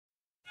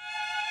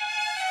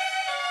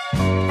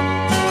Something's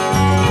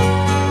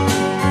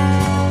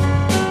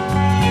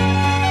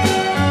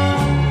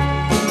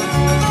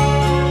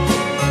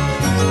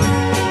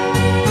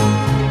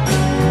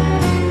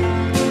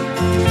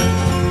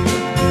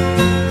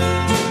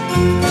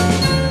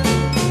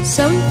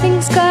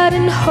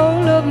gotten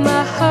hold of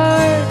my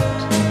heart,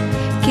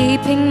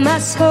 keeping my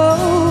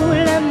soul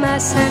and my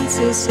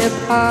senses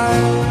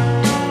apart.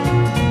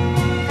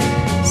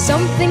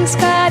 Something's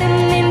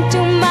gotten into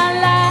my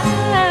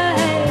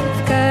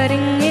life,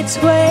 cutting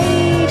its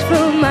way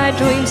through my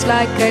dreams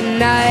like a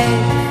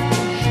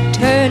knife,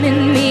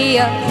 turning me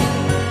up,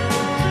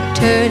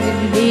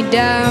 turning me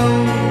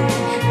down,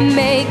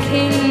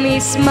 making me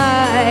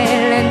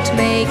smile and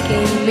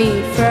making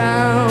me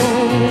frown.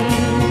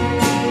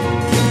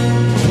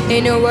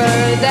 In a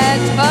world that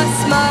was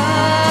small,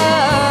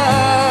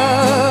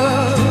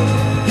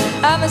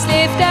 I must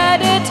live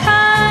at a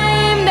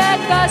time that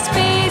was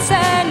peace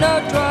and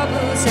no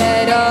troubles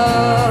at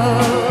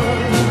all.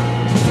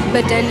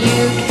 But then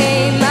you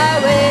came my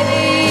way,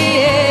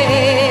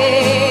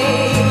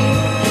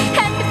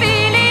 and the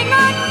feeling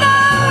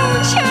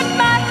unknown shook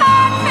my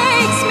heart,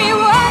 makes me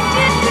want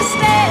it to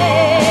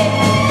stay.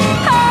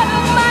 All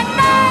of my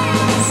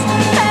nights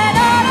and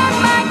all of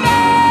my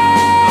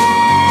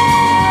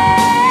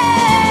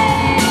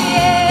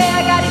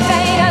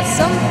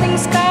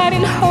something's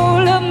gotten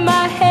hold of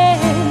my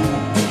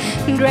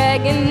hand,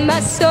 dragging my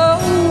soul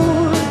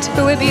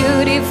to a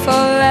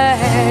beautiful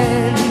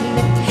land.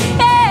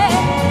 Yeah,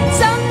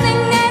 something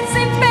has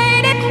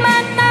invaded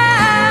my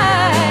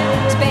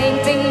night,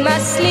 painting my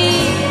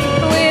sleep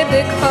with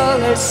a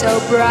color so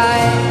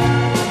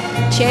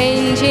bright,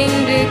 changing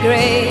the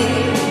gray,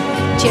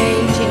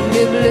 changing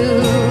the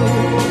blue,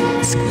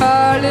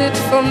 scarlet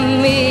for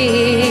me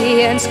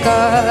and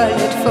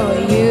scarlet for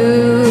you.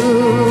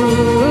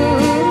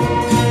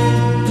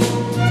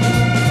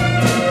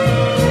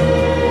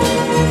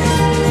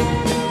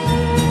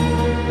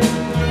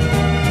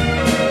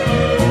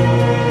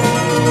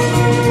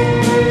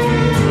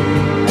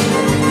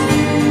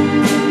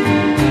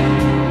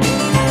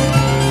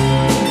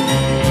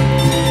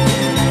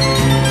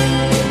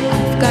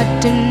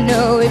 To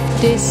know if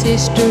this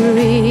is the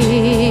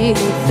real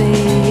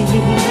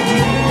thing.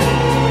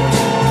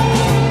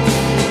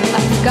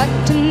 I've got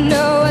to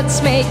know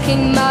what's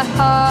making my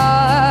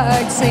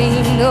heart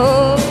sing.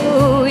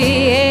 Oh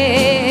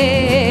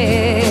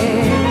yeah.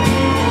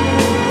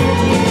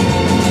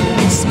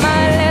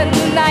 Smile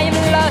and I am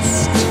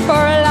lost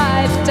for a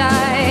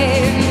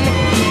lifetime.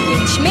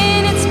 Each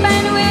minute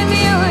spent with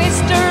you is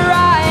the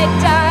right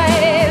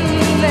time.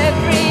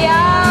 Every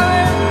hour,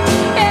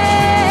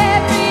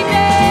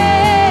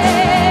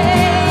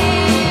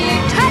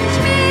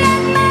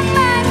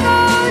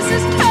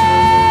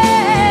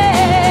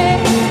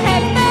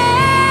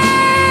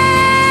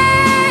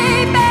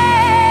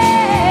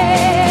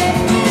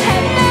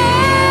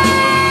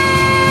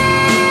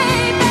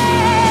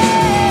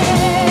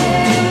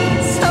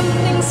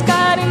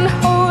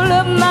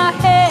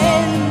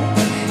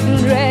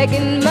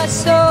 dragging my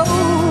soul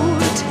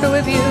to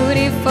a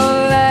beautiful